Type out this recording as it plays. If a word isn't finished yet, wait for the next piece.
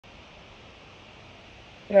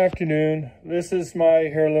Good afternoon. This is my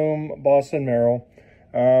heirloom Boston Marrow.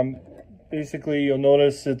 Basically, you'll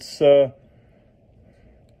notice it's like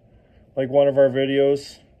one of our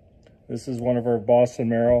videos. This is one of our Boston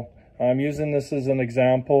Marrow. I'm using this as an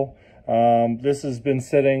example. This has been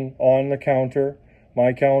sitting on the counter,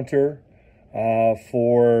 my counter,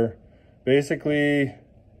 for basically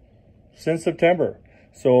since September.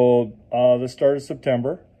 So the start of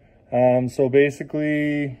September. So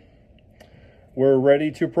basically, we're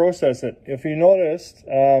ready to process it. If you noticed,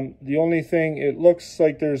 the only thing, it looks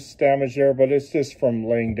like there's damage there, but it's just from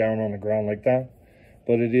laying down on the ground like that.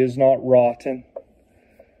 But it is not rotten.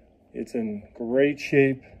 It's in great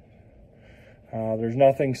shape. There's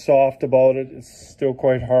nothing soft about it. It's still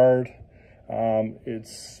quite hard.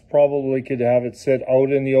 It's probably could have it sit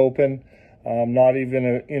out in the open, not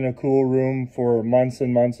even in a cool room for months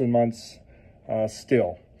and months and months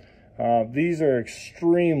still. These are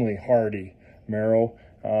extremely hardy marrow.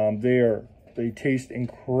 They taste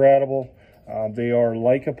incredible. They are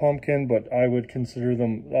like a pumpkin, but I would consider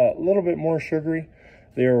them a little bit more sugary.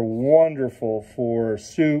 They are wonderful for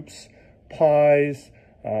soups, pies,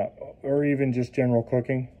 or even just general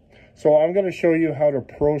cooking. So I'm going to show you how to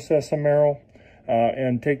process a marrow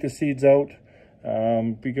and take the seeds out,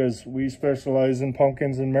 because we specialize in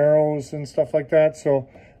pumpkins and marrows and stuff like that. So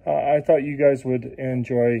I thought you guys would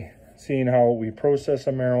enjoy seeing how we process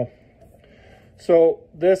a marrow. So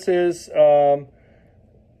this is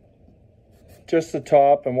just the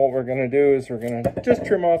top, and what we're going to do is we're going to just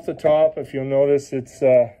trim off the top. If you'll notice, it's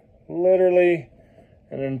literally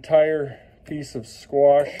an entire piece of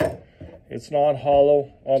squash. It's not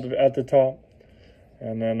hollow at the top.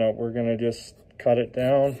 And then we're going to just cut it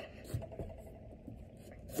down.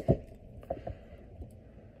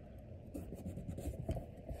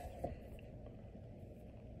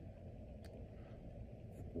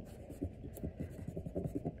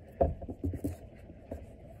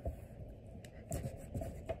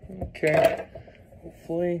 Okay,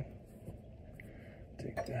 hopefully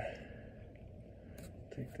take the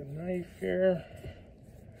knife here.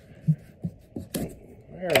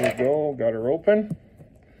 There we go, got her open.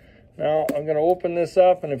 Now I'm going to open this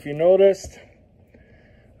up, and if you noticed,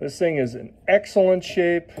 this thing is in excellent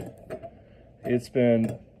shape.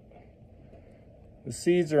 The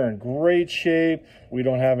seeds are in great shape. We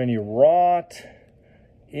don't have any rot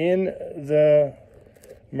in the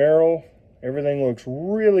marrow. Everything looks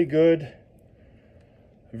really good,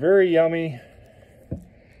 very yummy. So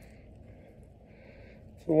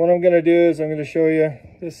what I'm going to do is I'm going to show you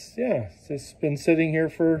this. Yeah, it's been sitting here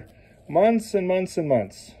for months and months and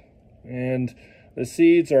months. And the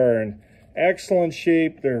seeds are in excellent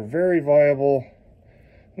shape. They're very viable,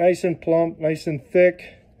 nice and plump, nice and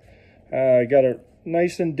thick. Got it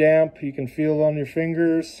nice and damp. You can feel it on your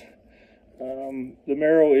fingers. The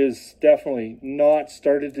marrow is definitely not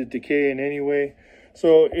started to decay in any way.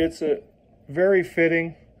 So it's a very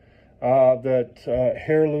fitting that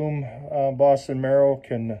heirloom Boston Marrow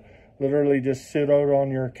can literally just sit out on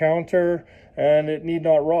your counter and it need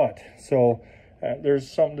not rot. So there's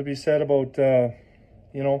something to be said about,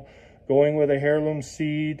 you know, going with a heirloom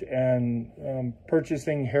seed and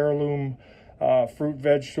purchasing heirloom fruit,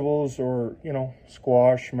 vegetables, or, you know,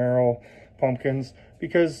 squash, marrow, pumpkins,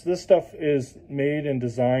 because this stuff is made and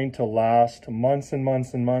designed to last months and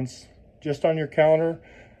months and months just on your counter,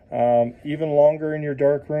 even longer in your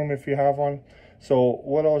dark room if you have one. So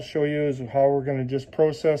what I'll show you is how we're going to just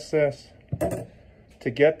process this to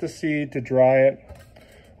get the seed, to dry it.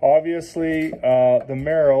 Obviously, the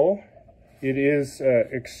marrow, it is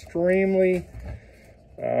extremely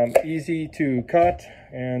easy to cut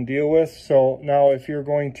and deal with. So now if you're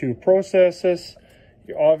going to process this,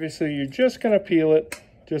 obviously you're just going to peel it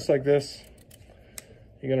just like this.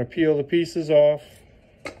 You're going to peel the pieces off,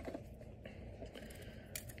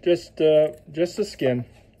 just the skin.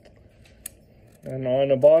 And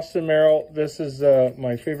on a Boston Marrow, this is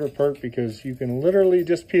my favorite part, because you can literally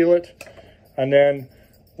just peel it, and then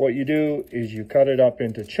what you do is you cut it up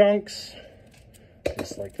into chunks,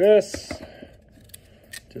 just like this,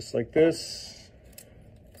 just like this.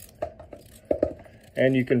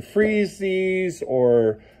 And you can freeze these,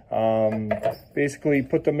 or basically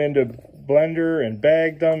put them into blender and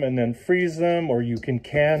bag them and then freeze them, or you can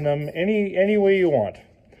can them any way you want.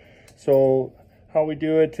 So how we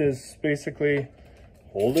do it is basically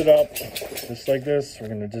hold it up just like this. We're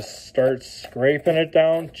going to just start scraping it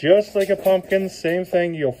down just like a pumpkin. Same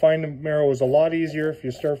thing. You'll find the marrow is a lot easier if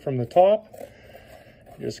you start from the top.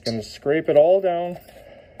 You're just going to scrape it all down.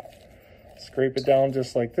 Scrape it down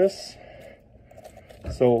just like this.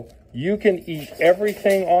 So you can eat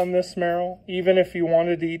everything on this marrow. Even if you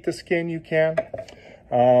wanted to eat the skin, you can.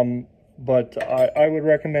 But I would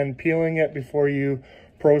recommend peeling it before you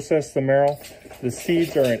process the marrow. The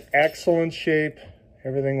seeds are in excellent shape.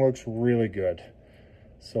 Everything looks really good.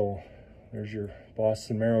 So there's your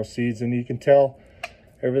Boston Marrow seeds, and you can tell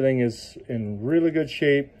everything is in really good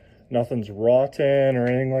shape. Nothing's rotten or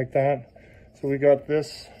anything like that. So we got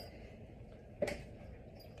this.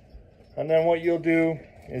 And then what you'll do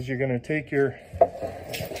is you're going to take your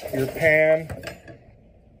pan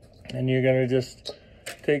and you're going to just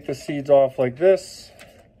take the seeds off like this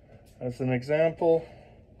as an example.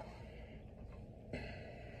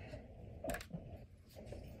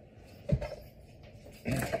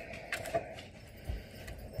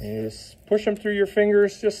 You just push them through your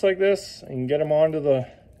fingers just like this and get them onto the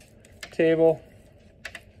table.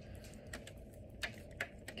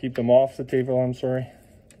 Keep them off the table, I'm sorry.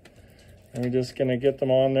 And we're just gonna get them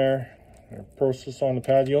on there, process on the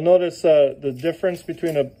pad. You'll notice the difference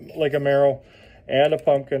between a marrow and a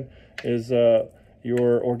pumpkin is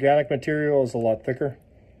your organic material is a lot thicker.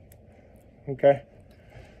 Okay,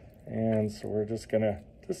 and so we're just gonna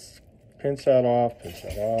pinch that off,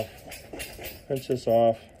 pinch this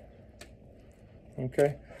off.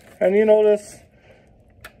 Okay, and you notice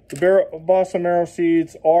the Boston Marrow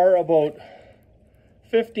seeds are about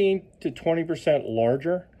 15 to 20%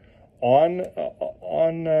 larger on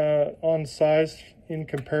size in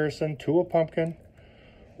comparison to a pumpkin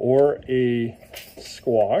or a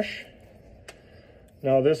squash.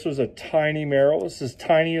 Now this was a tiny marrow. This is the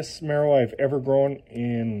tiniest marrow I've ever grown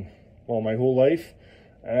in, well, my whole life.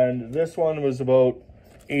 And this one was about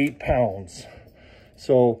 8 pounds.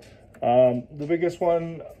 So the biggest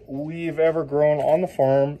one we've ever grown on the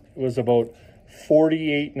farm was about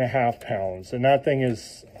 48.5 pounds. And that thing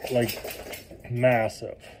is like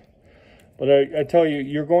massive. But I tell you,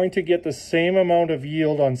 you're going to get the same amount of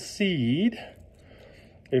yield on seed.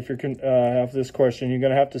 If you can have this question, you're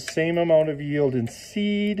going to have the same amount of yield in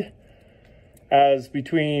seed as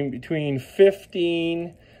between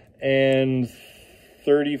 15 and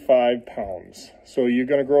 35 pounds. So you're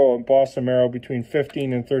going to grow a Boston Marrow between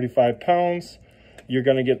 15 and 35 pounds. You're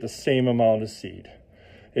going to get the same amount of seed.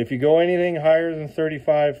 If you go anything higher than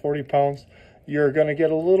 35, 40 pounds, you're going to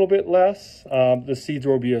get a little bit less. The seeds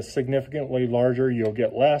will be significantly larger. You'll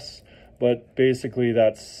get less, but basically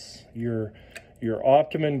that's your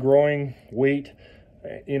optimum growing weight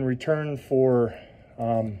in return for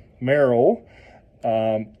marrow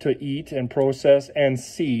to eat and process, and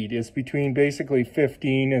seed is between basically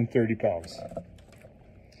 15 and 30 pounds.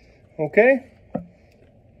 Okay.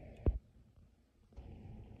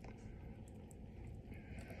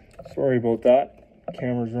 Sorry about that.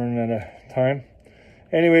 Camera's running out of time.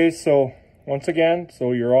 Anyways, so once again,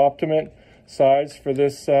 so your optimum size for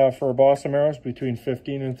this for Boston Marrows between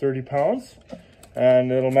 15 and 30 pounds, and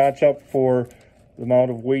it'll match up for the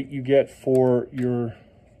amount of weight you get for your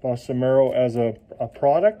Boston Marrow as a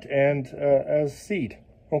product and as seed.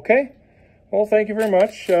 Okay, well, thank you very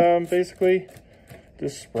much. Basically,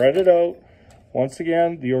 just spread it out. Once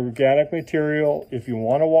again, the organic material, if you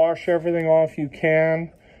want to wash everything off, you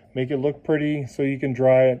can. Make it look pretty so you can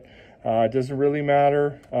dry it. It doesn't really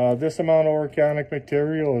matter. This amount of organic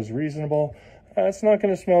material is reasonable. It's not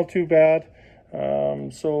going to smell too bad.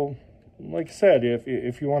 So, like I said,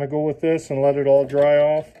 if you want to go with this and let it all dry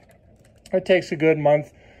off, it takes a good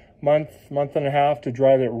month and a half to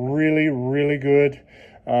dry that really, really good.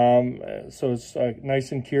 So it's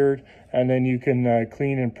nice and cured, and then you can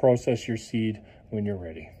clean and process your seed when you're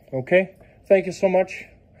ready. Okay? Thank you so much.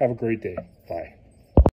 Have a great day. Bye.